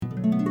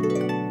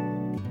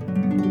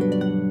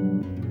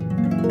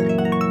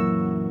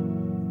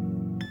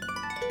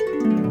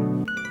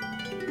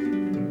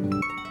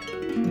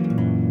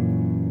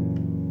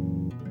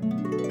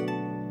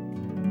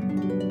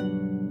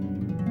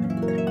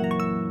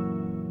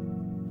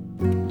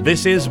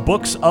This is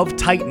Books of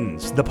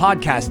Titans, the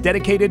podcast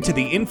dedicated to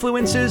the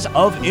influences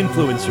of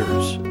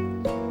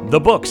influencers. The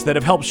books that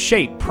have helped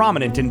shape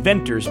prominent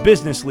inventors,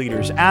 business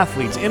leaders,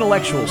 athletes,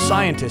 intellectuals,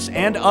 scientists,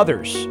 and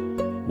others.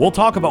 We'll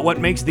talk about what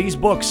makes these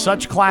books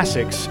such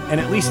classics and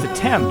at least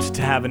attempt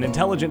to have an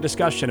intelligent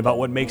discussion about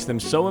what makes them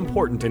so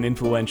important and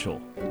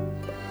influential.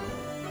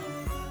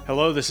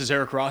 Hello, this is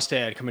Eric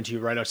Rostad coming to you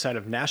right outside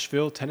of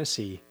Nashville,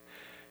 Tennessee.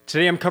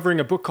 Today I'm covering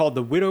a book called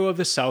The Widow of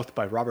the South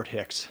by Robert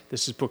Hicks.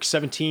 This is book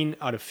 17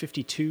 out of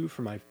 52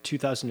 for my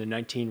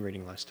 2019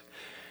 reading list.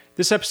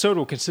 This episode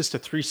will consist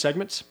of 3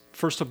 segments.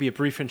 First will be a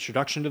brief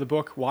introduction to the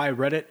book, why I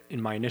read it,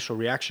 and my initial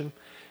reaction.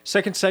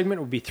 Second segment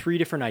will be 3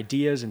 different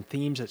ideas and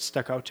themes that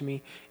stuck out to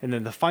me. And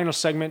then the final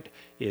segment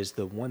is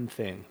the one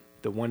thing,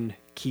 the one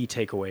key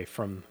takeaway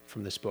from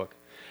this book.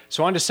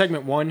 So on to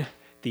segment 1.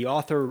 The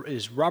author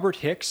is Robert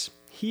Hicks.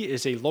 He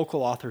is a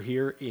local author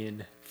here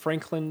in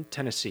Franklin,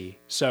 Tennessee.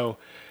 So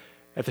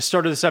at the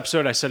start of this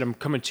episode, I said I'm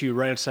coming to you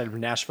right outside of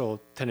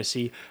Nashville,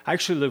 Tennessee. I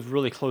actually live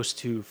really close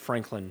to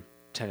Franklin,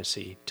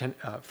 Tennessee.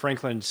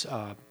 Franklin's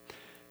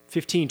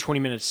 15, 20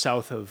 minutes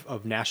south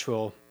of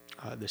Nashville,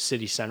 the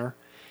city center.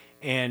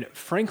 And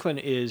Franklin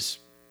is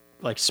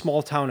like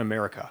small town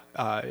America.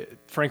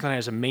 Franklin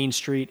has a main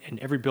street, and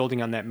every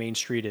building on that main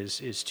street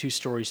is 2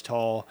 stories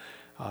tall.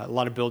 A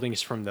lot of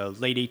buildings from the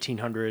late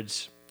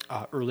 1800s,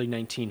 early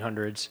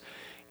 1900s,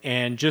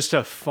 and just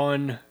a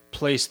fun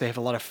place. They have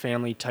a lot of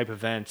family type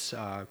events,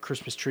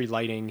 Christmas tree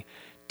lighting,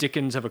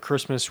 Dickens of a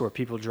Christmas, where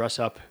people dress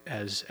up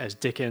as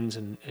Dickens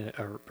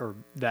or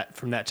that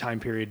from that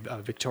time period,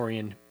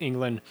 Victorian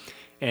England,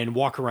 and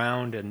walk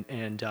around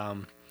and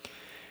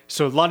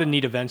so a lot of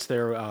neat events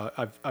there.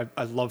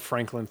 I love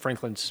Franklin.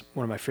 Franklin's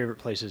one of my favorite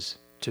places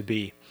to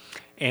be,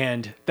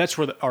 and that's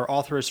where our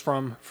author is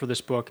from for this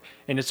book,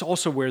 and it's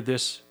also where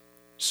this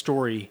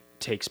story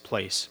takes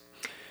place.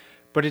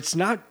 But it's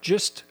not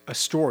just a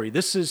story.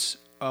 This is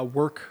a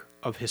work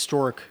of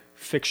historic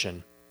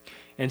fiction.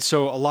 And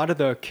so a lot of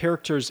the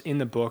characters in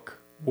the book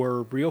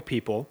were real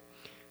people.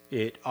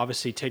 It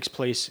obviously takes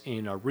place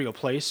in a real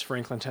place,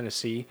 Franklin,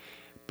 Tennessee,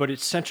 but it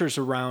centers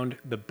around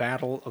the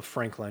Battle of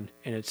Franklin,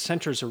 and it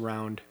centers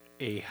around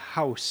a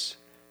house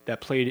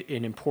that played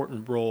an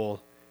important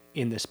role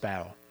in this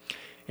battle.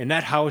 And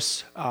that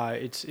house,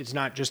 it's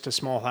not just a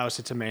small house,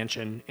 it's a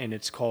mansion, and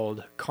it's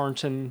called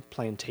Carnton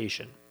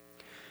Plantation.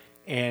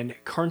 And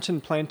Carnton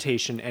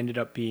Plantation ended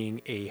up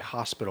being a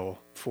hospital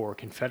for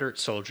Confederate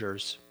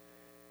soldiers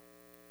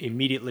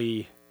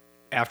immediately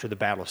after the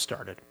battle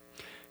started.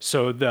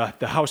 So the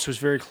house was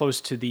very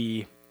close to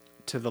the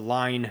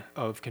line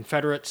of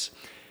Confederates.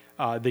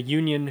 The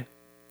Union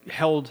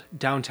held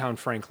downtown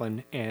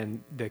Franklin,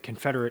 and the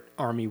Confederate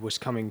Army was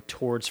coming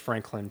towards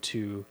Franklin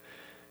to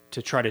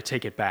try to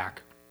take it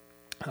back,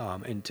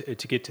 and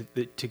to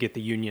get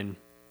the Union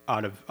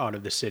out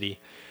of the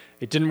city.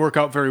 It didn't work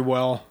out very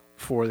well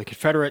for the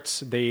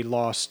Confederates. They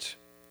lost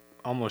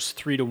almost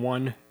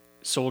 3-1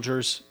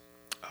 soldiers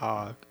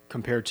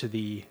compared to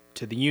the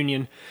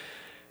Union.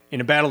 In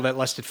a battle that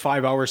lasted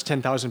 5 hours,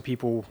 10,000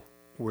 people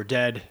were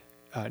dead,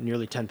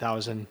 nearly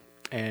 10,000,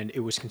 and it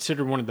was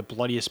considered one of the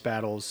bloodiest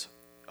battles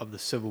of the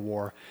Civil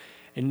War.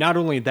 And not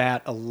only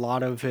that, a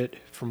lot of it,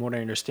 from what I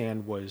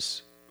understand,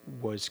 was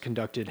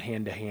conducted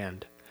hand to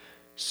hand.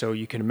 So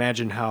you can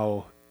imagine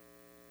how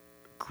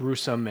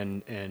gruesome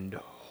and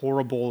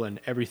horrible and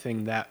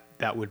everything that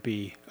would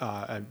be.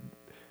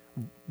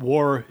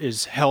 War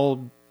is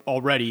hell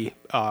already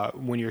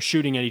when you're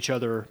shooting at each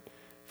other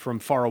from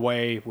far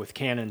away with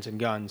cannons and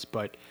guns,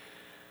 but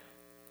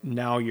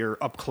now you're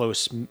up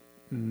close,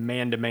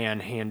 man to man,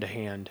 hand to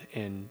hand,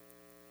 and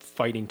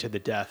fighting to the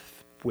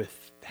death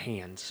with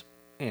hands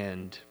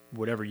and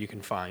whatever you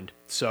can find.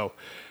 So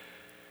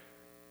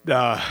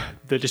the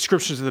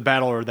descriptions of the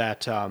battle are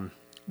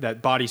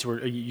that bodies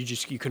were,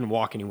 you couldn't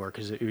walk anywhere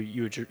because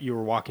you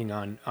were walking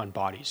on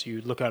bodies. You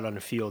would look out on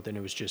a field and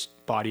it was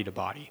just body to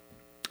body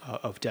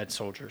of dead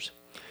soldiers.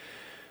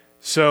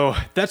 So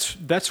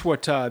that's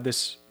what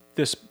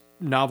this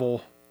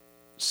novel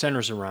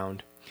centers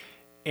around,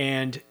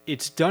 and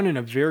it's done in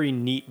a very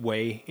neat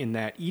way in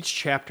that each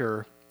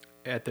chapter,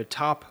 at the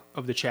top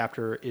of the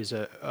chapter is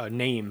a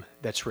name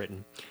that's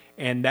written,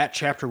 and that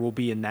chapter will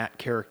be in that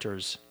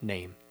character's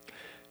name.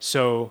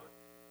 So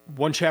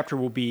one chapter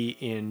will be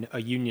in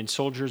a Union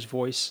soldier's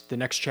voice. The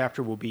next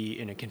chapter will be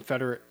in a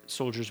Confederate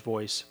soldier's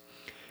voice.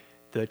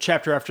 The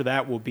chapter after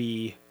that will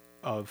be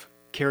of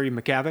Carrie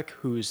McGavock,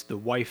 who is the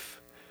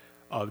wife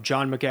of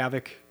John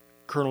McGavock,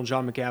 Colonel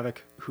John McGavock,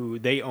 who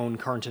they own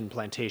Carnton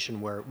Plantation,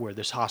 where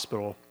this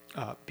hospital,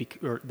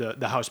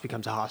 the house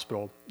becomes a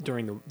hospital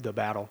during the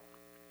battle.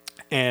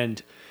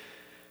 And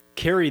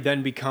Carrie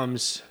then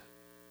becomes,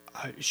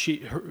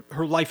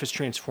 her life is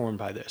transformed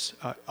by this,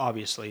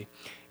 obviously.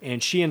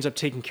 And she ends up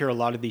taking care of a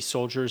lot of these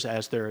soldiers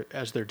as they're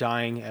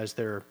dying, as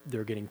they're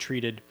getting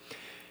treated.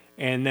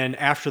 And then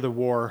after the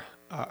war,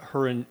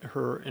 her and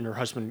her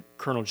husband,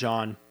 Colonel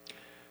John,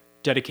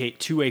 dedicate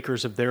 2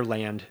 acres of their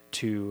land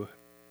to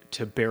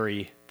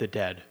bury the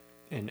dead,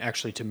 and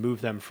actually to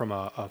move them from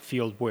a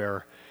field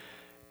where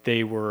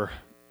they were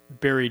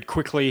buried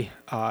quickly,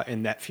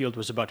 and that field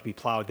was about to be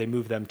plowed. They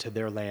moved them to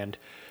their land,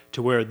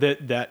 to where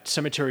that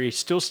cemetery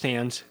still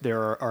stands.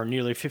 There are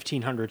nearly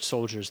 1,500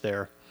 soldiers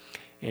there,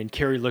 and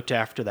Carrie looked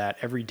after that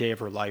every day of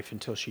her life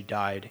until she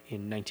died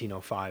in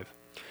 1905.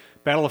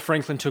 Battle of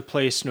Franklin took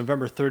place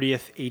November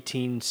 30th,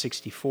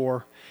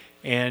 1864,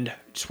 and I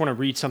just want to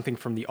read something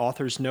from the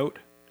author's note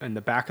in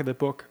the back of the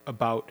book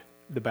about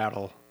the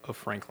Battle of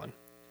Franklin.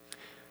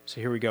 So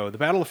here we go. The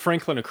Battle of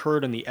Franklin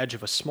occurred on the edge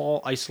of a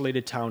small,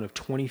 isolated town of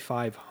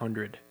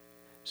 2,500.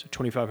 So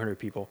 2,500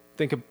 people.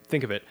 Think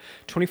of it.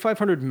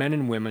 2,500 men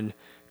and women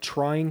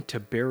trying to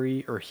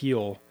bury or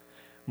heal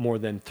more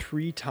than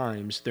 3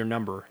 times their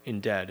number in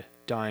dead,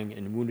 dying,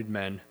 and wounded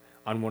men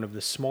on one of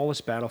the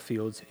smallest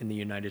battlefields in the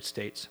United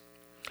States.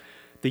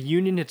 The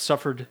Union had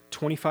suffered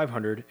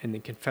 2,500 and the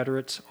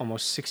Confederates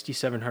almost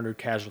 6,700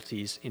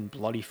 casualties in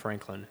Bloody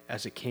Franklin,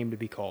 as it came to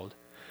be called.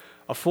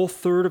 A full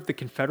third of the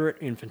Confederate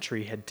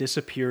infantry had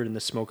disappeared in the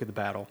smoke of the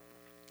battle.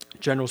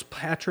 Generals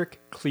Patrick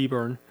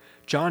Cleburne,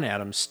 John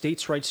Adams,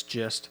 States Rights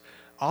Gist,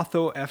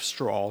 Otho F.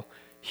 Strahl,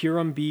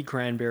 Hiram B.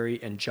 Granberry,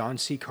 and John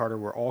C. Carter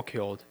were all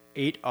killed.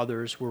 8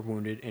 others were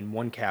wounded and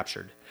 1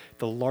 captured,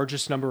 the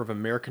largest number of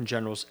American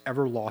generals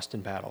ever lost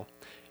in battle.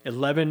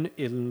 11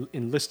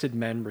 enlisted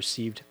men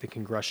received the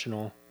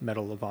Congressional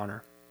Medal of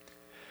Honor.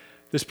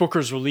 This book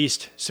was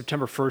released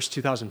September 1st,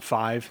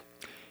 2005,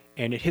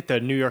 and it hit the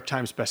New York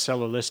Times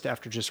bestseller list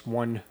after just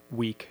 1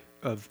 week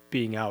of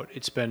being out.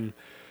 It's been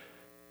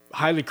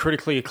highly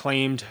critically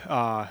acclaimed,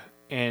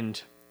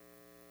 and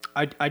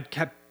I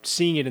kept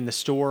seeing it in the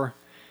store,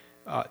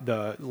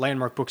 the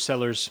Landmark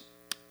Booksellers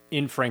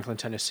in Franklin,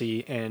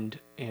 Tennessee, and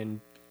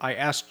I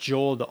asked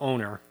Joel, the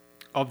owner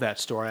of that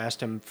store, I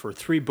asked him for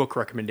 3 book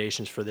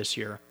recommendations for this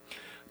year.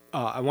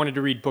 I wanted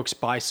to read books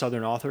by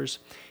Southern authors,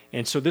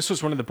 and so this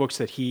was one of the books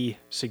that he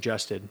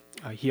suggested.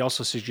 He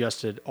also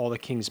suggested All the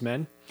King's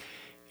Men,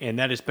 and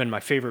that has been my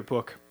favorite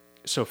book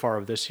so far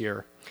of this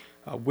year.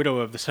 Widow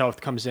of the South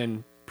comes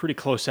in pretty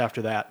close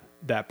after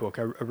that book.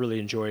 I really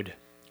enjoyed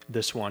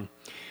this one.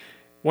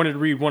 Wanted to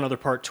read one other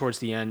part towards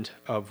the end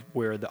of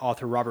where the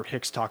author Robert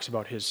Hicks talks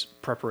about his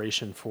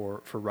preparation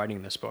for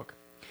writing this book.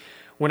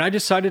 When I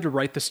decided to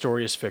write the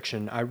story as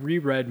fiction, I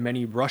reread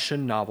many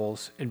Russian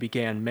novels and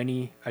began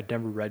many I'd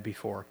never read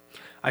before.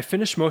 I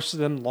finished most of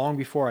them long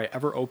before I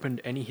ever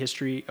opened any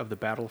history of the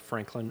Battle of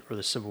Franklin or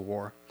the Civil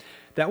War.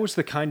 That was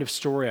the kind of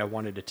story I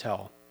wanted to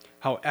tell,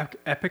 how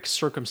epic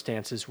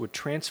circumstances would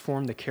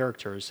transform the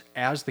characters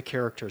as the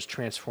characters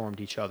transformed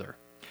each other.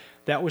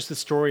 That was the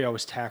story I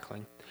was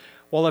tackling.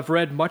 While I've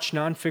read much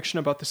nonfiction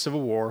about the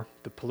Civil War,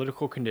 the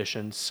political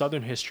conditions,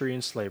 Southern history,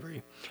 and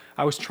slavery,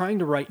 I was trying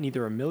to write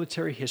neither a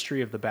military history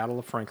of the Battle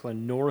of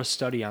Franklin nor a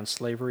study on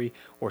slavery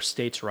or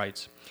states'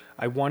 rights.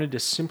 I wanted to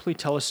simply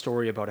tell a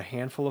story about a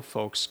handful of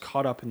folks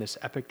caught up in this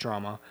epic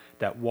drama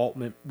that Walt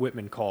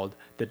Whitman called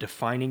the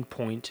defining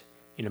point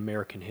in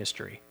American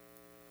history.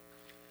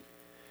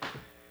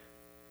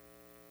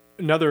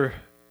 Another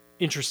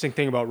interesting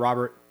thing about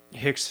Robert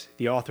Hicks,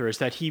 the author, is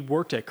that he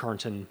worked at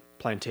Carnton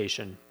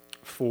Plantation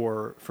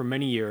for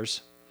many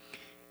years,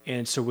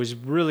 and so was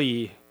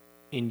really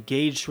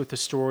engaged with the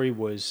story,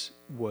 was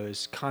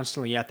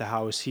constantly at the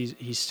house.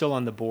 He's still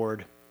on the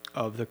board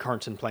of the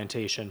Carnton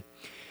Plantation,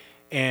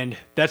 and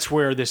that's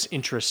where this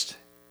interest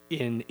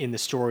in the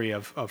story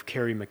of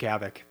Carrie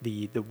McGavock,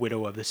 the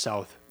widow of the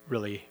South,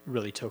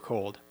 really took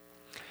hold.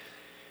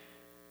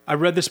 I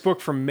read this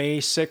book from May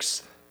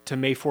 6th to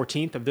May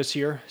 14th of this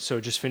year, so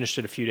just finished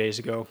it a few days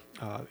ago,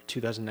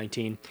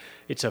 2019.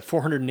 It's a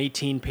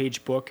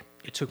 418-page book.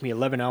 It took me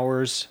 11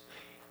 hours,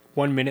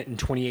 1 minute and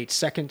 28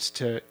 seconds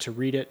to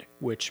read it,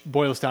 which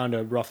boils down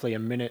to roughly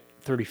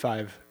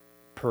 1:35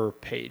 per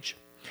page.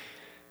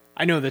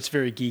 I know that's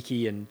very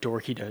geeky and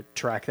dorky to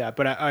track that,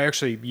 but I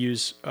actually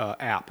use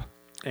app.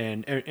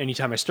 And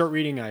anytime I start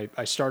reading,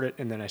 I start it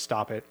and then I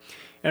stop it.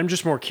 And I'm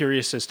just more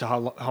curious as to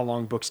how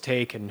long books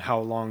take and how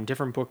long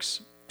different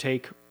books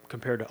take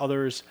compared to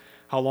others,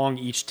 how long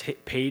each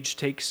page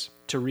takes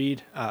to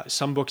read.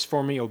 Some books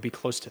for me will be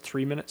close to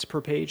 3 minutes per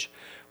page,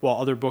 while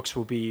other books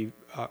will be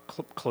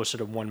closer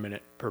to 1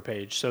 minute per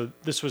page. So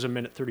this was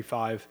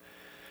 1:35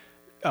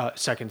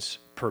 seconds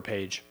per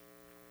page.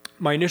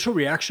 My initial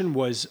reaction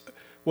was,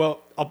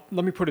 well,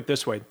 let me put it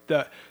this way.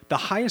 The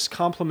highest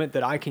compliment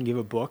that I can give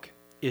a book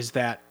is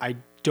that I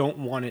don't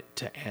want it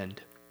to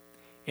end.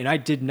 And I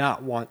did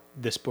not want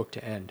this book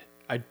to end.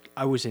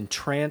 I was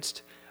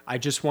entranced. I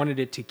just wanted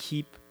it to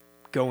keep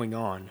going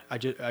on.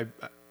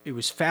 It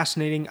was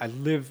fascinating. I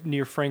live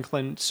near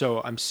Franklin,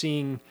 so I'm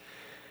seeing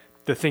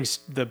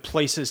the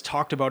places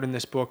talked about in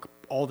this book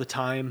all the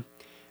time.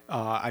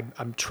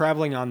 I'm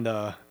traveling on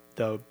the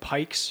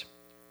pikes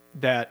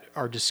that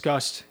are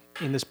discussed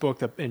in this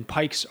book. And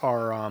pikes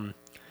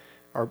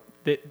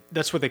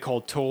that's what they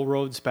called toll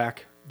roads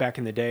back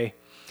in the day.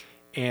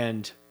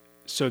 And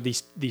so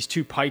these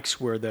 2 pikes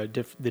where the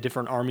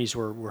different armies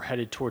were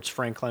headed towards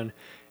Franklin,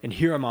 and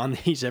here I'm on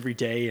these every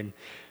day, and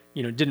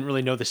didn't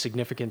really know the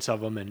significance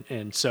of them,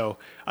 and so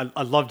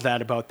I loved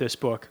that about this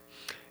book.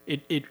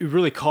 it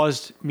really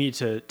caused me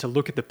to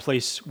look at the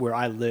place where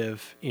I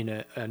live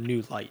in a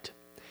new light.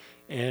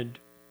 And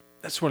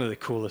that's one of the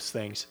coolest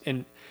things.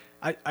 And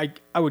I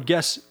would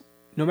guess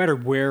no matter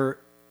where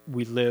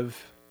we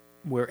live,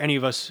 where any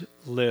of us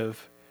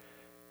live,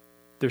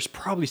 there's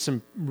probably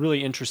some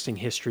really interesting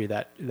history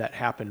that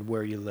happened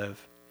where you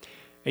live.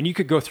 And you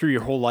could go through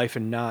your whole life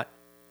and not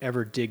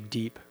ever dig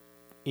deep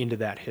into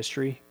that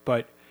history,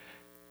 but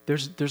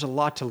there's a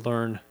lot to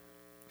learn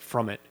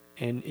from it.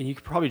 And you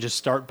could probably just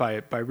start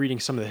by reading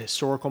some of the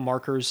historical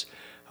markers.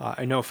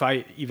 I know if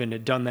I even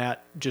had done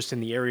that just in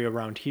the area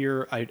around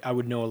here, I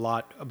would know a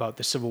lot about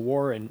the Civil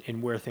War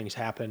and where things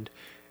happened.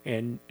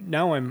 And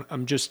now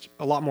I'm just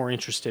a lot more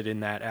interested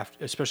in that,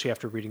 especially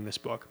after reading this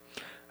book.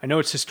 I know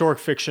it's historic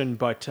fiction,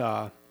 but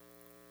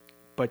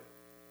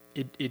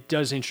it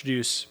does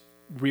introduce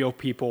real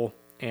people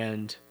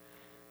and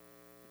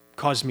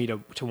cause me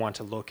to want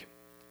to look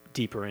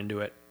deeper into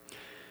it.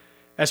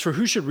 As for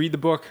who should read the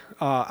book,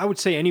 I would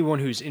say anyone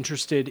who's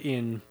interested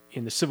in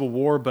the Civil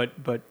War,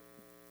 but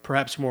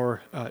perhaps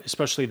more,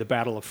 especially the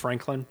Battle of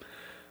Franklin.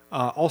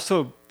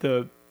 Also,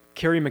 the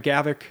Carrie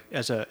McGavick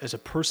as a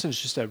person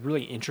is just a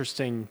really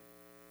interesting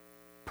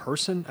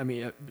person. I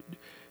mean,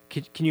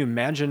 can you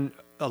imagine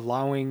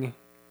allowing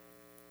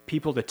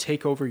people to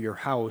take over your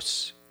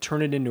house,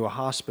 turn it into a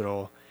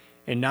hospital,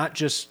 and not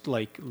just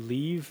like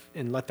leave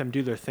and let them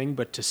do their thing,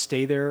 but to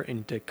stay there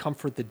and to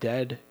comfort the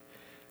dead,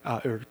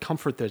 or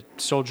comfort the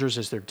soldiers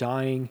as they're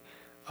dying,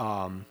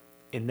 and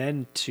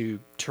then to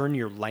turn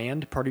your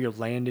land, part of your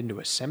land, into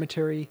a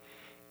cemetery,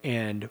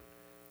 and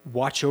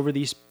watch over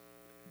these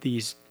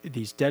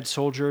dead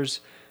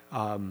soldiers,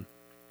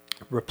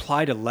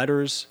 reply to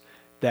letters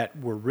that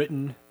were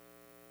written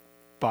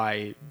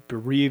by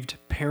bereaved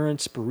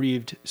parents,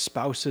 bereaved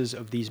spouses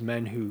of these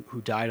men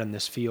who died on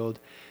this field,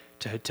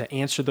 to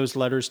answer those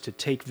letters, to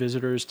take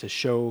visitors, to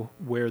show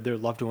where their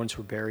loved ones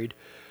were buried.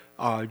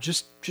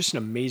 Just an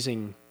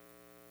amazing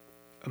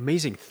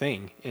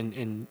thing,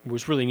 and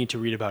was really neat to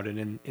read about it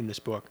in this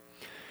book.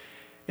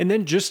 And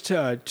then just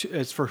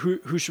as for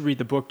who should read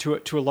the book,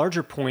 to a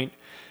larger point,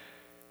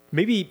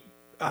 maybe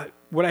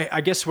what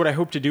I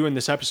hope to do in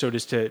this episode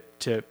is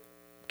to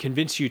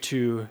convince you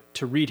to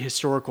read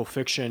historical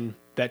fiction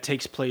that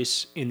takes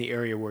place in the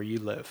area where you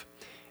live,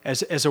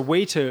 as a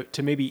way to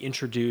maybe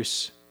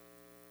introduce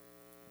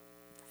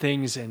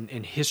things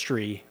in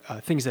history,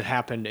 things that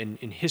happened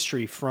in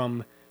history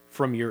from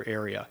your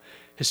area.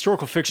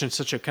 Historical fiction is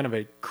such a kind of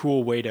a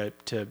cool way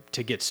to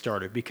get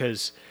started,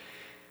 because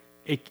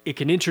it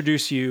can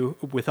introduce you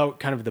without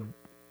kind of the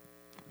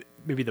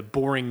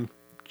boring,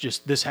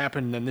 just this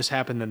happened, then this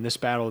happened, then this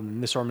battle,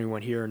 and this army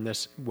went here, and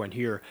this went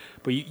here.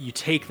 But you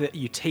take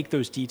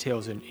those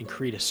details and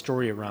create a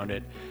story around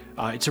it.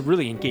 It's a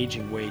really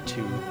engaging way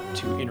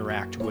to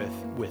interact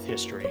with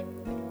history.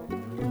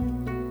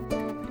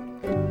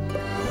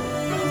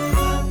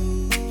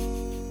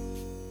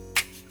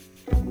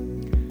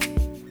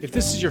 If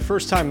this is your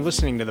first time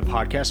listening to the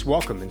podcast,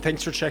 welcome, and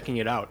thanks for checking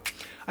it out.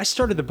 I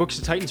started the Books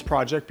of Titans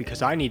project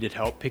because I needed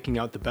help picking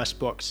out the best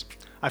books.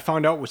 I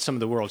found out what some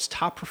of the world's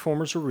top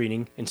performers were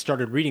reading and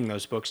started reading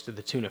those books to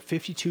the tune of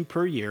 52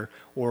 per year,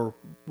 or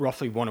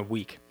roughly one a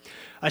week.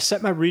 I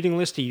set my reading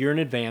list a year in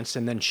advance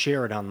and then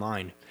share it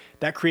online.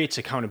 That creates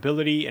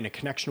accountability and a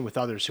connection with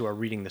others who are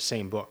reading the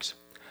same books.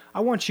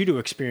 I want you to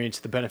experience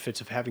the benefits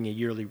of having a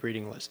yearly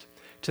reading list.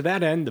 To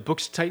that end, the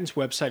Books of Titans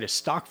website is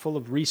stock full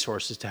of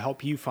resources to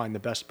help you find the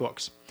best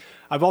books.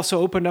 I've also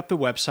opened up the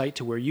website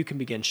to where you can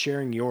begin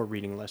sharing your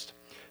reading list.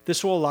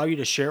 This will allow you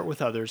to share it with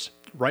others,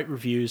 write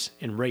reviews,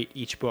 and rate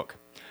each book.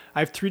 I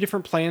have 3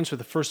 different plans, with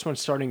the first one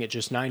starting at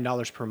just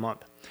 $9 per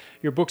month.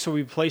 Your books will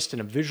be placed in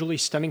a visually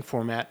stunning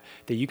format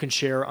that you can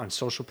share on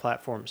social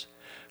platforms.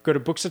 Go to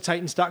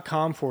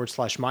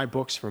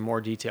booksoftitans.com/mybooks for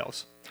more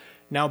details.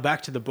 Now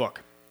back to the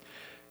book.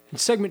 In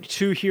segment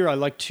 2 here, I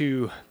like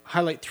to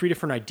highlight 3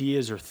 different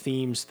ideas or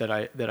themes that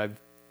I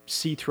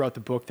see throughout the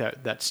book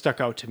that stuck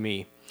out to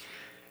me.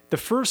 The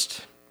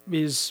first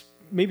is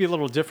maybe a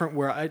little different,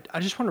 where I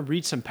just want to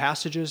read some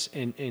passages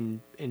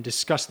and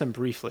discuss them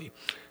briefly.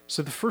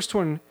 So the first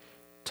one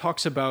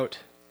talks about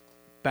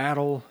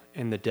battle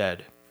and the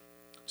dead.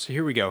 So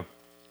here we go.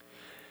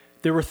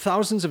 There were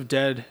thousands of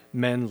dead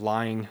men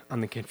lying on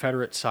the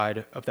Confederate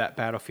side of that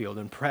battlefield,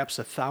 and perhaps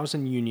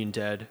 1,000 Union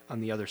dead on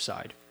the other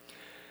side.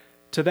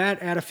 To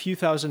that, add a few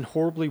thousand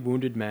horribly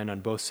wounded men on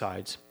both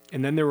sides,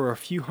 and then there were a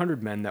few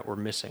hundred men that were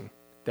missing,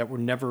 that were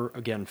never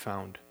again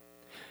found.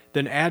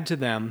 Then add to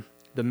them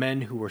the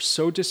men who were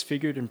so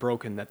disfigured and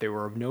broken that they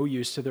were of no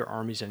use to their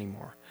armies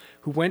anymore,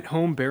 who went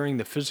home bearing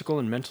the physical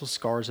and mental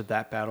scars of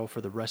that battle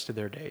for the rest of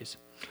their days.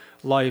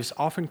 Lives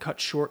often cut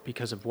short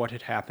because of what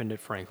had happened at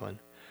Franklin.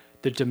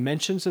 The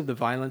dimensions of the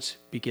violence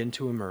begin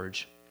to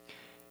emerge.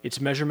 Its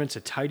measurements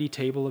a tidy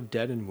table of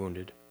dead and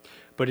wounded,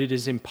 but it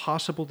is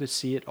impossible to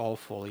see it all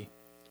fully.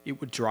 It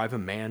would drive a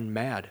man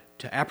mad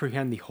to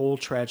apprehend the whole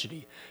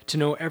tragedy, to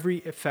know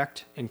every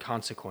effect and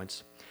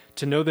consequence,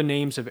 to know the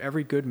names of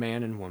every good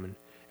man and woman,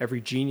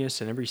 every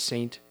genius and every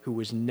saint who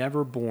was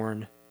never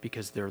born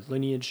because their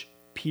lineage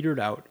petered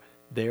out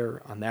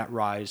there on that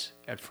rise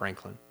at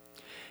Franklin.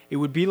 It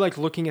would be like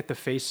looking at the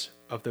face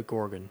of the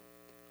Gorgon,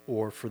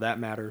 or for that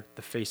matter,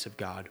 the face of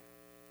God.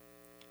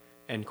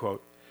 End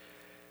quote.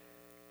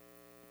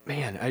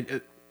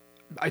 Man,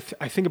 I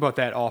think about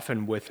that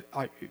often with,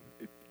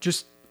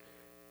 just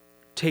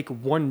take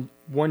one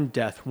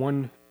death,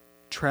 one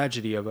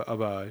tragedy of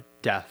a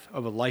death,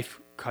 of a life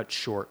cut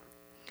short,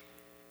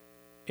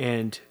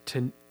 and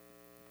to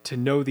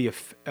know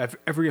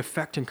every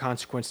effect and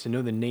consequence, to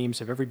know the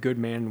names of every good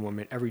man and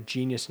woman, every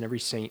genius and every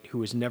saint who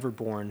was never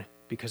born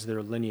because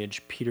their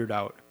lineage petered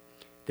out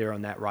there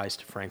on that rise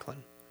to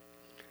Franklin.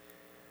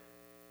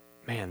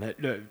 Man,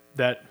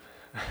 that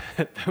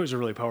was a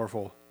really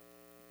powerful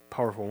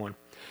one.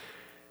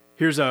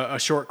 Here's a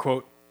short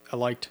quote I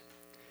liked.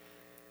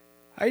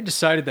 I had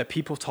decided that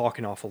people talk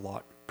an awful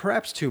lot,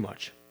 perhaps too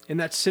much, and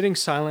that sitting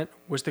silent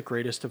was the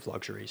greatest of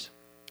luxuries.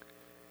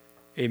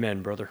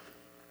 Amen, brother.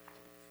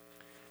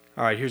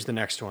 All right, here's the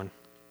next one.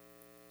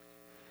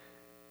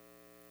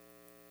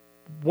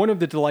 One of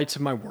the delights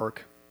of my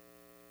work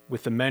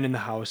with the men in the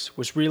house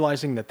was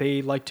realizing that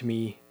they liked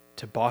me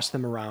to boss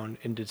them around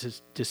and to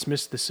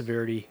dismiss the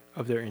severity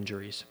of their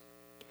injuries.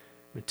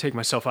 I'm going to take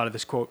myself out of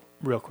this quote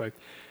real quick.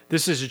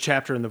 This is a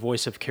chapter in the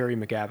voice of Carrie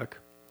McGavick.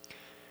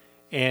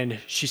 And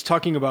she's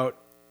talking about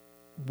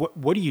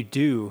what do you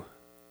do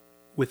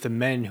with the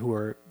men who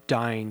are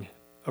dying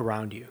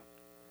around you?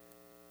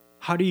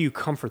 How do you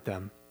comfort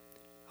them?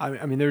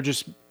 I mean, they're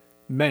just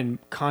men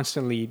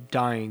constantly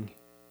dying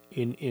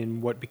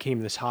in what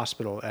became this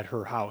hospital at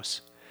her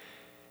house.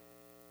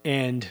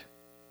 And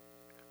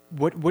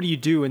what do you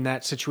do in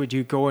that situation? Do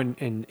you go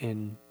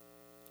and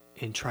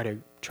try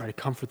to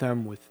comfort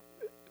them with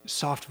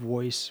soft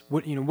voice?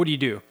 What do you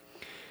do?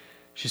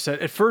 She said,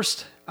 at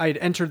first, I had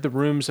entered the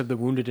rooms of the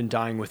wounded and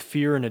dying with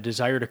fear and a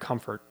desire to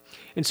comfort,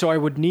 and so I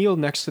would kneel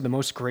next to the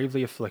most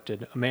gravely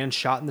afflicted, a man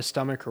shot in the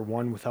stomach or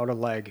one without a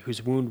leg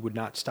whose wound would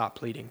not stop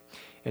bleeding,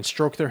 and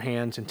stroke their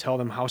hands and tell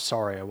them how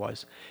sorry I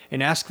was,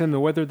 and ask them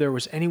whether there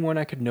was anyone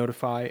I could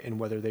notify and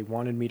whether they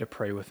wanted me to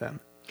pray with them.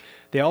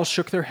 They all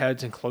shook their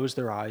heads and closed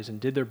their eyes and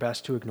did their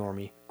best to ignore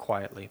me,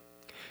 quietly.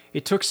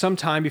 It took some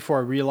time before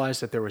I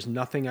realized that there was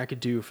nothing I could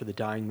do for the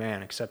dying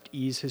man except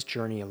ease his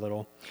journey a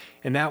little,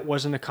 and that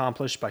wasn't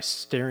accomplished by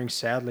staring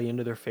sadly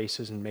into their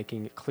faces and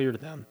making it clear to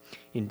them,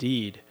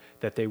 indeed,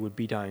 that they would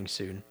be dying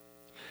soon.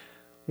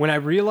 When I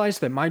realized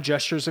that my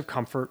gestures of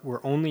comfort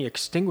were only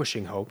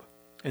extinguishing hope,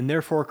 and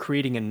therefore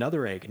creating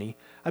another agony,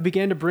 I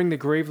began to bring the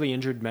gravely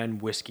injured men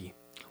whiskey,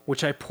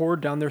 which I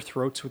poured down their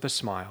throats with a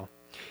smile.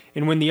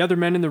 And when the other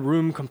men in the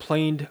room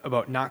complained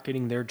about not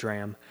getting their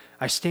dram,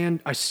 I'd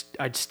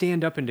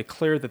stand up and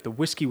declare that the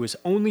whiskey was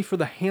only for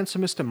the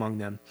handsomest among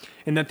them,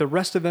 and that the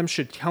rest of them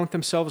should count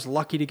themselves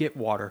lucky to get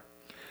water.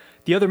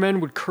 The other men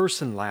would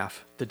curse and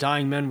laugh. The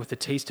dying men with the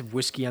taste of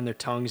whiskey on their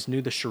tongues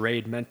knew the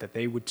charade meant that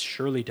they would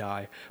surely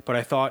die, but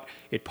I thought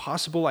it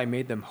possible I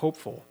made them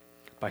hopeful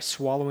by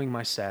swallowing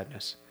my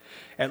sadness.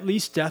 At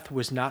least death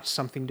was not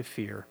something to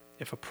fear,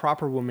 if a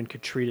proper woman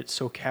could treat it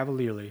so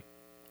cavalierly,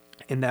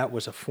 and that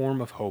was a form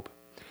of hope.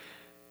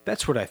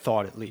 That's what I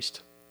thought, at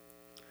least.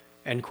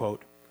 End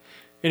quote.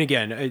 And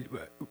again,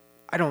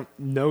 I don't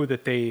know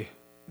that they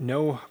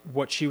know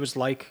what she was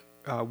like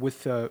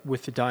with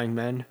the dying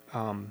men.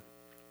 I'm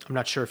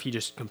not sure if he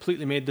just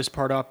completely made this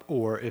part up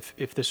or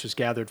if this was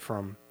gathered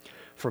from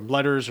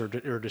letters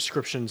or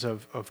descriptions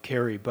of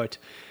Carrie. But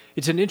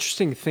it's an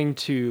interesting thing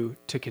to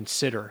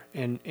consider,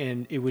 and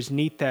it was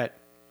neat that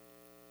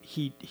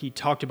he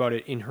talked about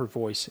it in her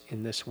voice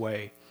in this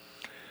way,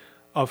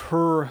 of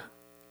her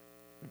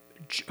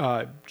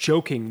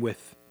joking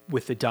with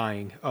the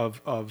dying,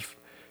 of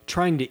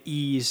trying to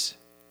ease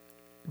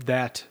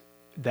that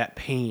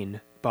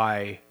pain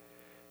by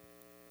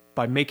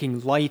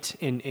making light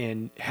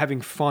and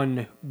having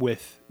fun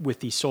with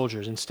these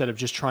soldiers, instead of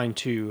just trying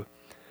to,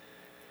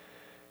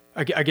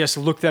 I guess,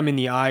 look them in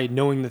the eye,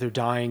 knowing that they're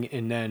dying,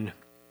 and then,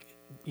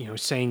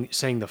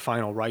 saying the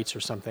final rites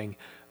or something.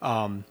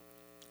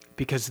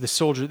 Because the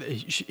soldier,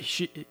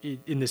 she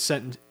in this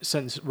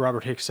sentence,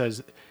 Robert Hicks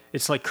says,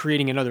 it's like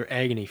creating another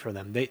agony for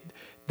them.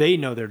 They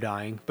know they're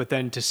dying, but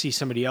then to see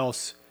somebody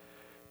else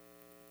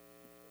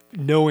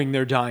knowing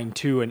they're dying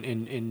too,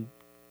 and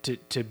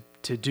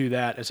to do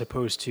that as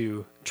opposed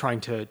to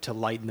trying to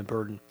lighten the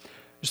burden. I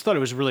just thought it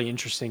was a really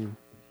interesting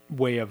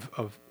way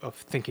of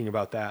thinking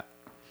about that.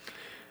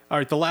 All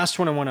right, the last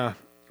one I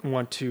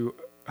want to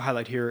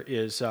highlight here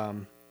is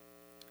I'll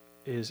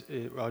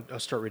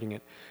start reading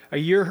it. A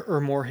year or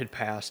more had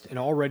passed, and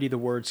already the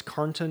words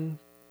Carnton,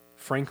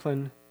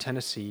 Franklin,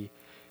 Tennessee,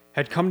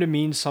 had come to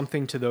mean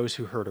something to those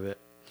who heard of it.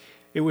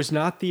 It was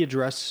not the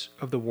address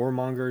of the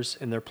warmongers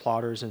and their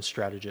plotters and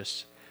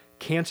strategists.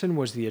 Canton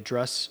was the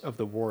address of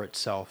the war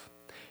itself.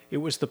 It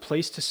was the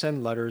place to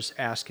send letters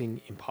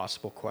asking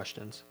impossible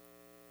questions.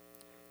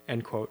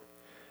 End quote.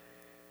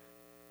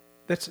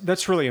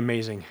 That's really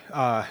amazing.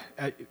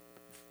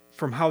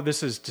 From how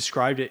this is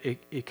described,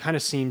 it kind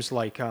of seems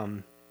like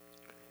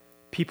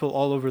people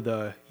all over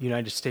the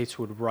United States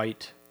would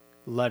write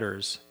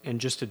letters and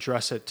just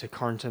address it to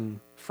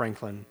Carnton,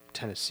 Franklin,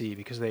 Tennessee,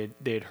 because they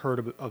had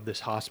heard of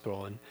this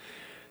hospital, and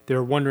they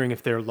were wondering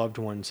if their loved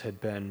ones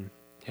had been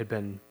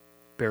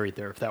buried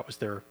there, if that was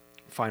their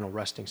final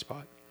resting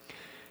spot.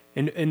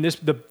 And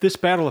this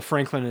Battle of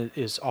Franklin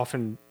is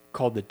often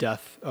called the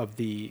death of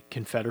the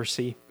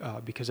Confederacy,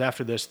 because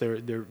after this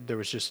there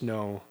was just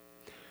no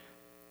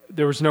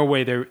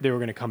way they were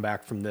going to come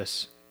back from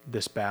this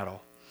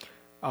battle.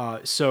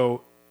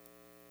 So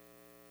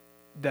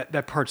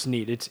that part's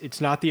neat.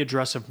 It's not the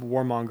address of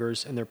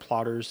warmongers and their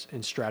plotters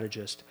and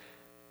strategists.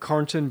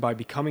 Carnton, by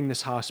becoming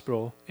this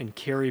hospital, and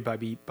Carey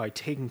by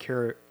taking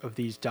care of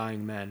these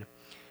dying men,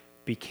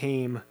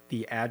 became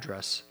the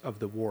address of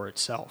the war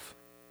itself.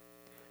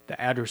 The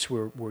address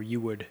where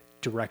you would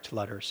direct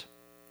letters.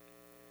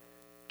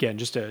 Again,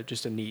 just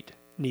a neat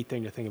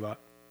thing to think about.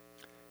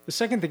 The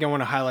second thing I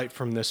want to highlight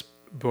from this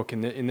book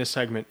in this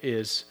segment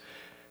is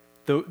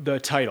the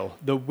title,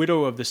 "The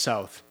Widow of the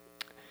South."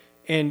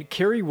 And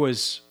Carey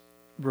was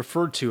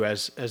referred to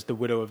as the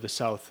Widow of the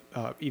South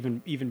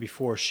even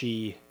before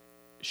she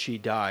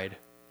died.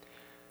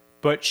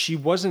 But she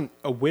wasn't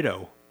a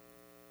widow.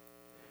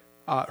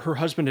 Her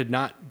husband had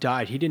not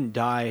died. He didn't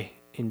die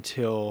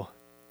until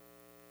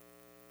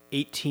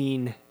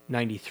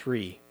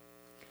 1893.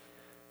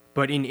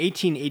 But in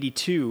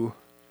 1882,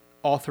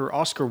 author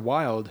Oscar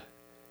Wilde,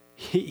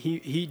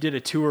 he did a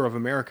tour of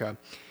America,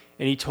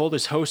 and he told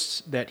his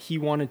hosts that he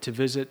wanted to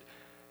visit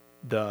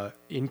the,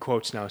 in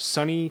quotes now,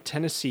 sunny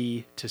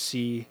Tennessee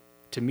to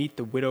meet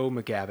the widow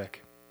McGavock,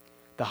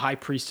 the high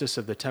priestess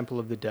of the Temple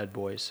of the Dead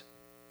Boys,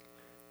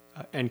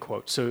 end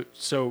quote.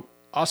 So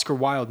Oscar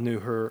Wilde knew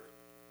her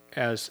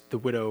as the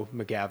widow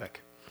McGavock,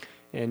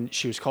 and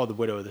she was called the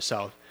Widow of the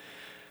South.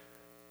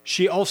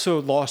 She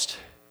also lost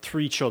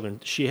 3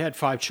 children. She had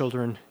 5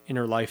 children in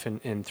her life,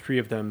 and 3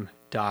 of them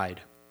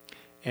died.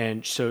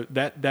 And so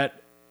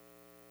that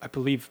I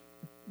believe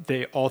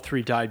they all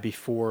 3 died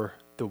before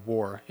the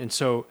war. And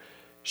so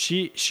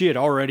she had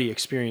already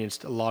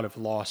experienced a lot of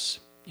loss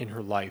in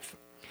her life.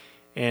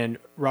 And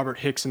Robert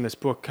Hicks in this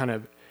book kind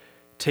of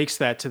takes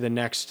that to the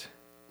next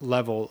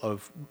level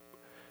of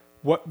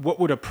what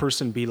would a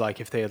person be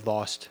like if they had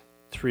lost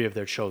 3 of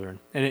their children.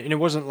 And it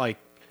wasn't like,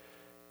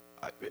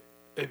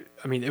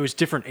 I mean, it was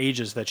different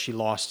ages that she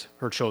lost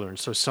her children.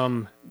 So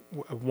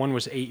one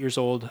was 8 years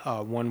old,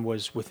 one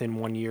was within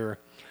 1 year,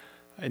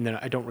 and then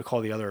I don't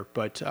recall the other.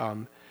 But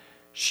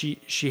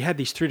she had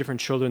these 3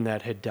 different children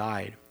that had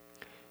died.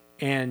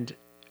 And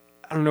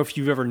I don't know if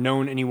you've ever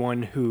known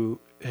anyone who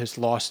has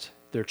lost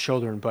their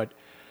children, but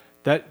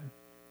that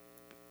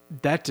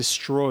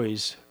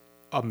destroys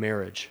a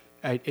marriage.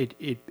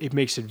 It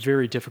makes it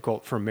very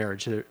difficult for a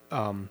marriage.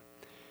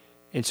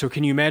 And so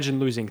can you imagine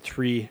losing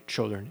 3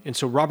 children? And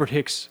so Robert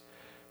Hicks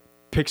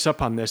picks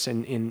up on this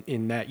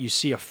in that you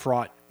see a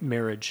fraught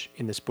marriage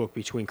in this book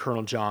between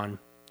Colonel John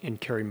and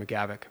Carey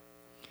McGavock.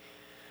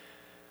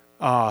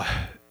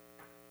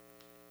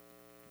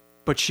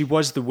 But she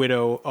was the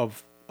widow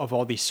of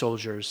all these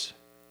soldiers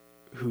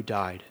who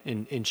died,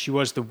 and she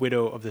was the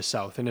widow of the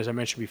South. And as I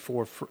mentioned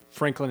before,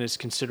 Franklin is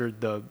considered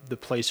the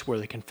place where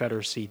the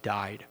Confederacy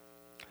died.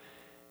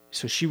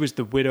 So she was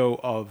the widow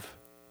of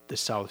the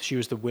South. She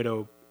was the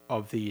widow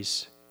of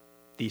these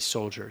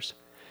soldiers.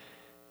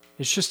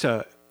 It's just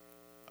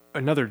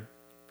another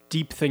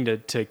deep thing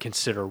to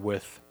consider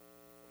with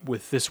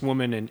this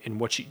woman and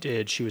what she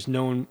did. She was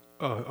known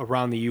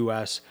around the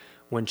U.S.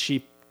 When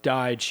she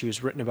died, she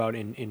was written about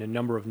in a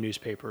number of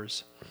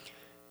newspapers,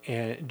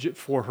 and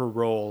for her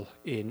role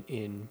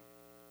in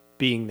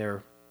being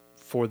there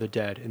for the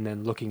dead and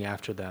then looking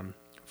after them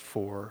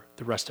for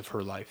the rest of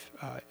her life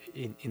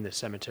in the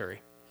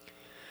cemetery.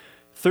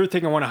 Third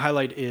thing I want to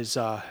highlight is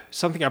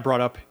something I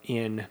brought up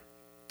in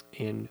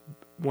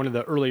one of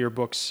the earlier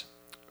books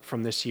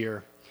from this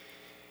year,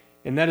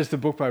 and that is the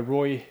book by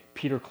Roy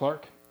Peter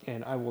Clark,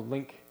 and I will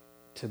link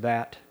to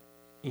that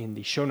in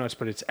the show notes,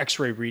 but it's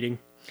X-Ray Reading.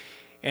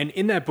 And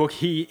in that book,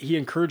 he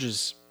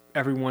encourages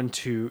everyone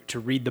to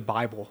read the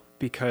Bible,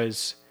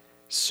 because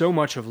so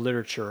much of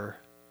literature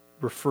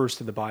refers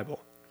to the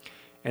Bible.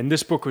 And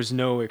this book was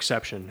no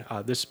exception.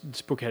 This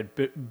book had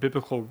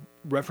biblical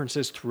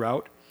references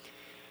throughout.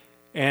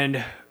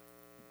 And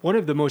one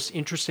of the most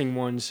interesting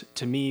ones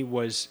to me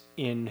was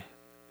in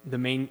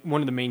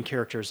one of the main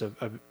characters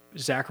of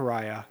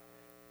Zechariah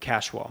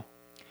Cashwell.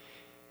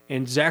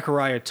 And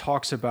Zechariah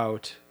talks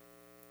about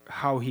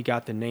how he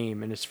got the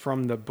name, and it's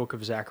from the book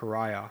of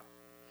Zechariah.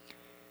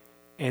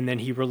 And then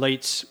he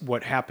relates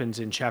what happens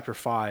in chapter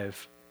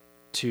 5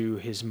 to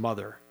his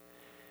mother.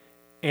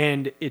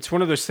 And it's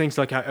one of those things,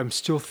 like I'm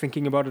still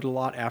thinking about it a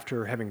lot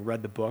after having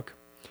read the book.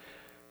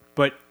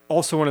 But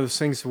also one of those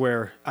things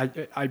where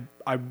I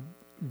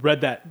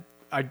read that,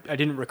 I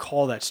didn't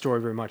recall that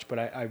story very much, but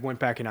I went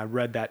back and I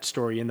read that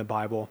story in the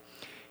Bible.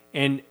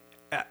 And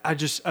I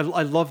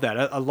love that.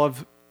 I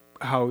love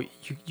how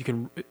you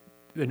can,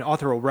 an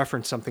author will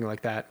reference something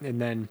like that,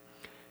 and then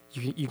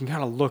you can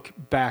kind of look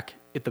back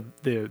at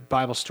the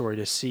Bible story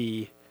to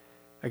see,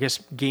 I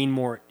guess, gain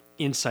more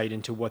insight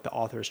into what the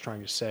author is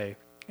trying to say.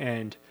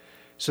 And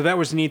So that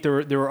was neat.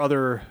 There were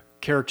other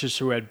characters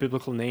who had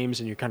biblical names,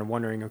 and you're kind of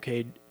wondering,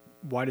 okay,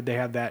 why did they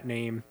have that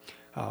name?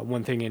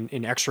 One thing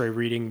in X-Ray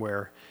Reading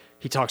where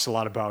he talks a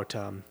lot about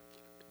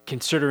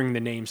considering the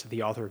names that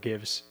the author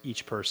gives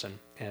each person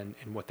and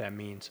what that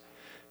means.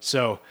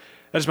 So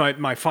that's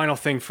my final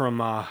thing from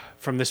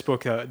this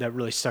book that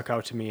really stuck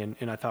out to me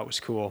and I thought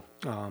was cool.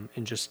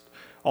 And just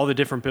all the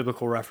different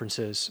biblical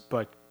references,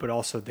 but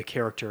also the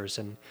characters,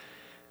 and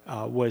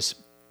was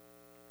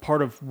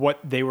part of what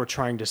they were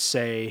trying to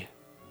say,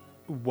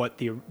 what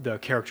the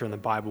character in the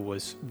Bible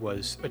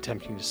was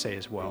attempting to say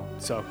as well.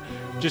 So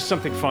just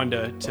something fun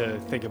to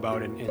think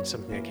about and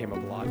something that came up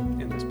a lot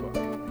in this book.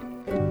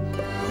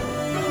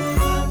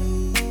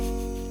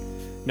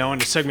 Now on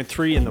to segment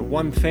 3 and the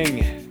one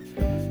thing,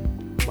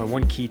 my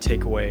one key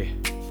takeaway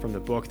from the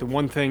book, the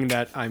one thing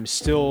that I'm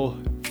still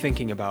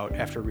thinking about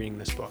after reading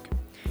this book.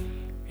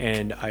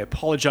 And I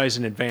apologize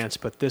in advance,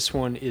 but this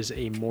one is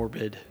a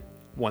morbid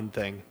one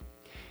thing.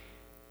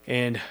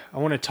 And I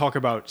want to talk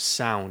about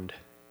sound.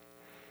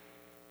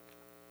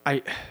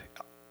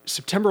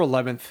 September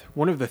 11th,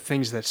 one of the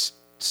things that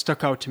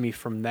stuck out to me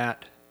from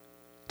that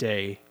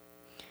day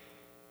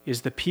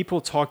is the people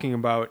talking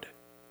about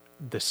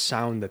the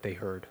sound that they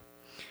heard.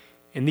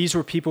 And these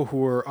were people who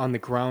were on the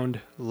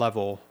ground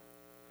level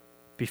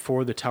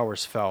before the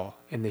towers fell,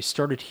 and they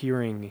started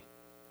hearing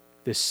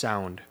this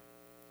sound.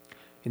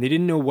 And they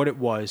didn't know what it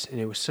was,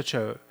 and it was such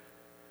a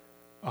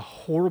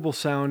horrible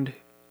sound,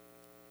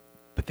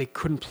 but they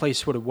couldn't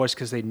place what it was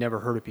because they'd never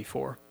heard it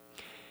before.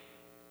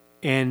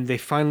 And they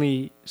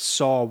finally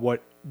saw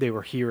what they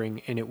were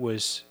hearing, and it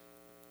was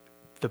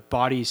the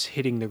bodies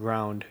hitting the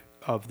ground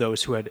of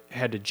those who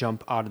had to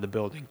jump out of the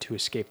building to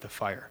escape the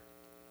fire.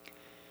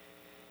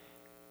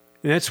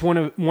 And that's one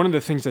of the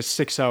things that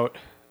sticks out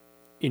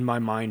in my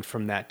mind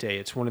from that day.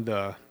 It's one of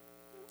the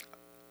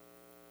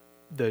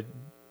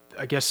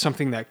I guess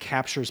something that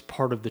captures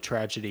part of the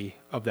tragedy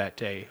of that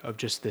day, of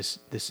just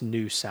this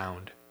new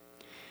sound.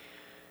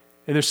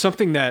 And there's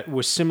something that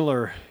was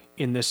similar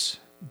in this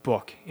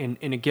book. And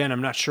again,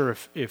 I'm not sure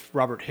if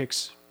Robert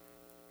Hicks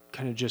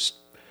kind of just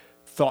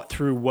thought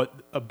through what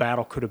a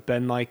battle could have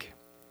been like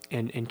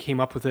and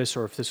came up with this,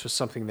 or if this was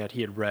something that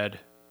he had read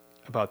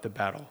about the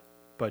battle.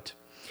 But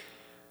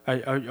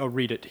I'll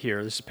read it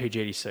here. This is page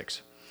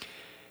 86.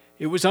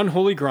 It was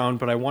unholy ground,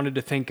 but I wanted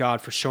to thank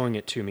God for showing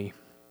it to me.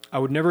 I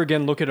would never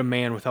again look at a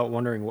man without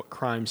wondering what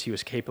crimes he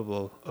was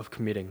capable of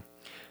committing.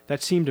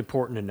 That seemed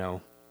important to know.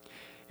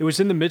 It was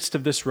in the midst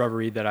of this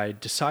reverie that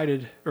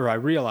I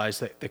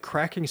realized that the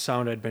cracking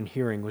sound I'd been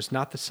hearing was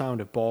not the sound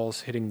of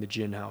balls hitting the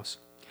gin house.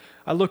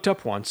 I looked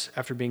up once,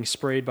 after being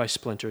sprayed by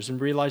splinters, and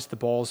realized the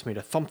balls made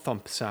a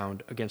thump-thump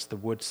sound against the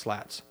wood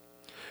slats.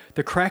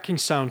 The cracking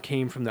sound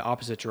came from the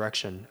opposite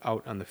direction,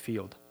 out on the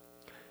field.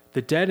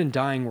 The dead and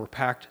dying were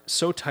packed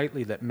so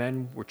tightly that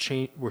men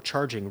were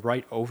charging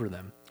right over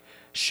them,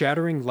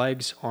 shattering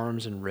legs,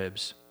 arms, and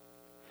ribs.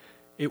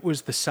 It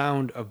was the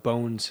sound of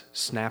bones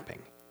snapping.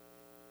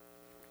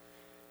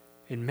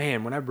 And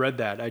man, when I read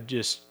that,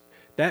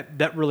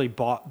 that really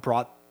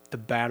brought the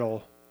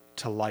battle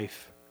to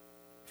life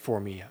for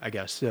me, I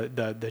guess.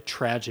 The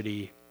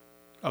tragedy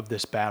of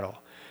this battle.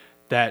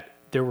 That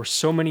there were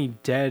so many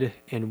dead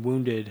and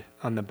wounded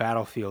on the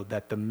battlefield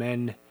that the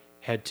men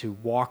had to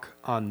walk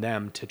on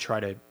them to try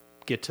to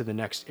get to the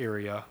next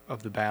area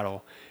of the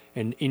battle.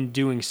 And in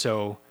doing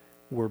so,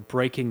 were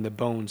breaking the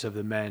bones of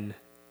the men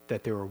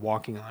that they were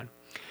walking on.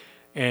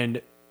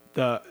 And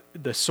the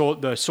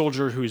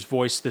soldier whose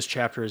voice this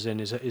chapter is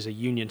in is a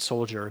Union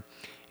soldier,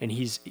 and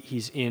he's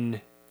in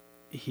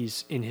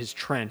his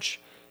trench,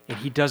 and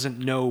he doesn't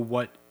know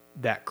what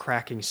that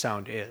cracking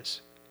sound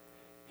is.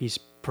 He's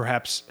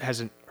perhaps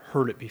hasn't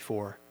heard it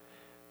before,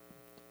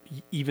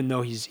 even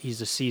though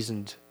he's a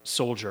seasoned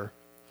soldier,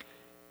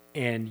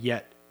 and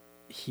yet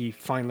he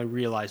finally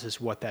realizes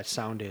what that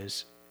sound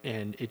is,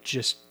 and it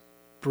just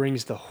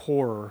brings the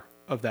horror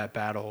of that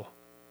battle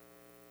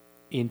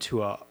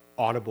into a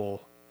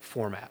audible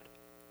format.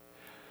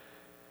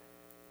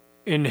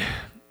 And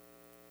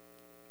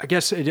I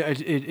guess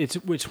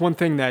it's one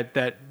thing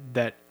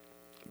that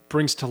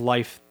brings to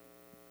life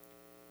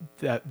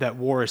that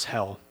war is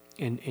hell,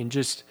 and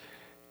just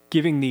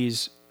giving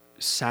these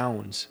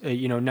sounds,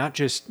 not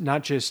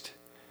just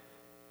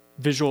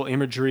visual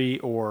imagery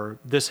or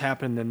this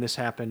happened then this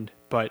happened,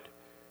 but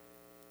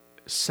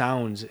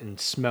sounds and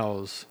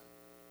smells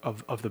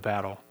of the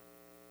battle.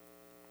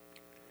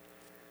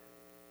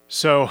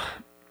 So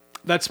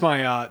that's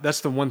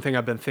the one thing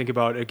I've been thinking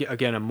about.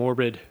 Again, a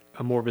morbid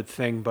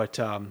thing, but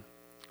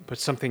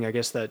something I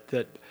guess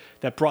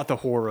that brought the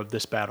horror of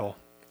this battle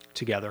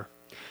together.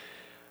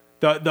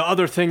 The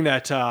other thing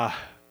that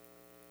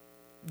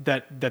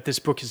this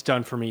book has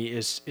done for me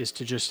is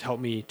to just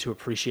help me to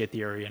appreciate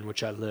the area in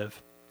which I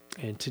live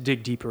and to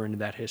dig deeper into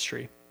that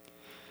history.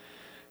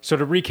 So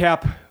to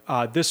recap,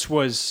 this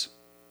was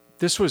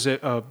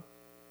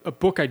a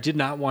book I did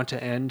not want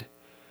to end.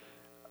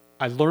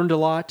 I learned a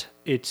lot.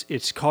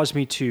 It's caused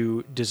me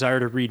to desire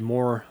to read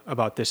more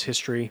about this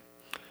history.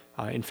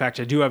 In fact,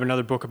 I do have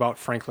another book about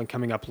Franklin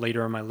coming up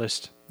later on my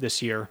list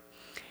this year.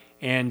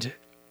 And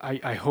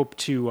I hope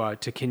to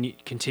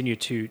continue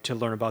to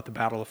learn about the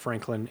Battle of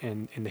Franklin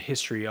and the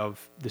history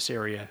of this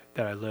area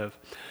that I live.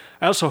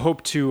 I also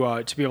hope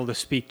to be able to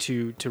speak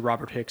to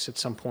Robert Hicks at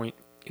some point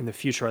in the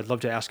future. I'd love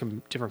to ask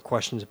him different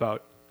questions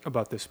about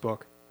this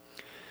book.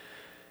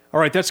 All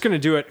right, that's going to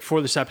do it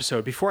for this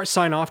episode. Before I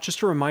sign off,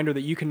 just a reminder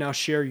that you can now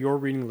share your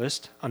reading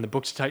list on the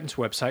Books of Titans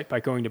website by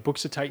going to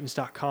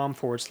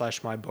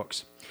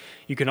booksoftitans.com/mybooks.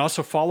 You can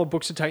also follow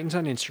Books of Titans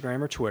on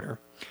Instagram or Twitter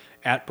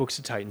at Books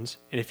of Titans.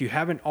 And if you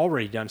haven't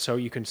already done so,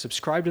 you can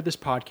subscribe to this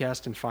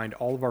podcast and find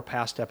all of our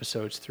past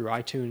episodes through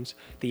iTunes,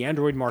 the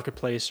Android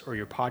Marketplace, or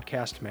your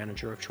podcast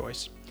manager of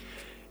choice.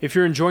 If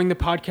you're enjoying the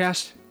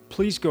podcast,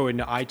 please go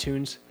into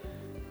iTunes,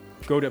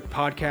 go to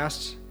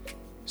podcasts,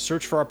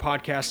 search for our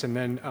podcast, and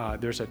then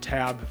there's a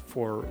tab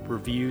for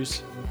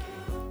reviews.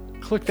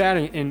 Click that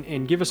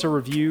and give us a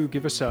review,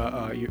 give us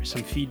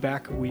some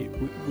feedback.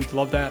 We'd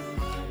love that.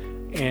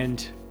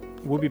 And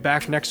we'll be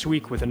back next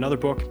week with another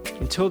book.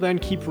 Until then,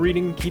 keep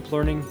reading, keep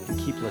learning, and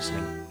keep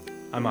listening.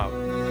 I'm out.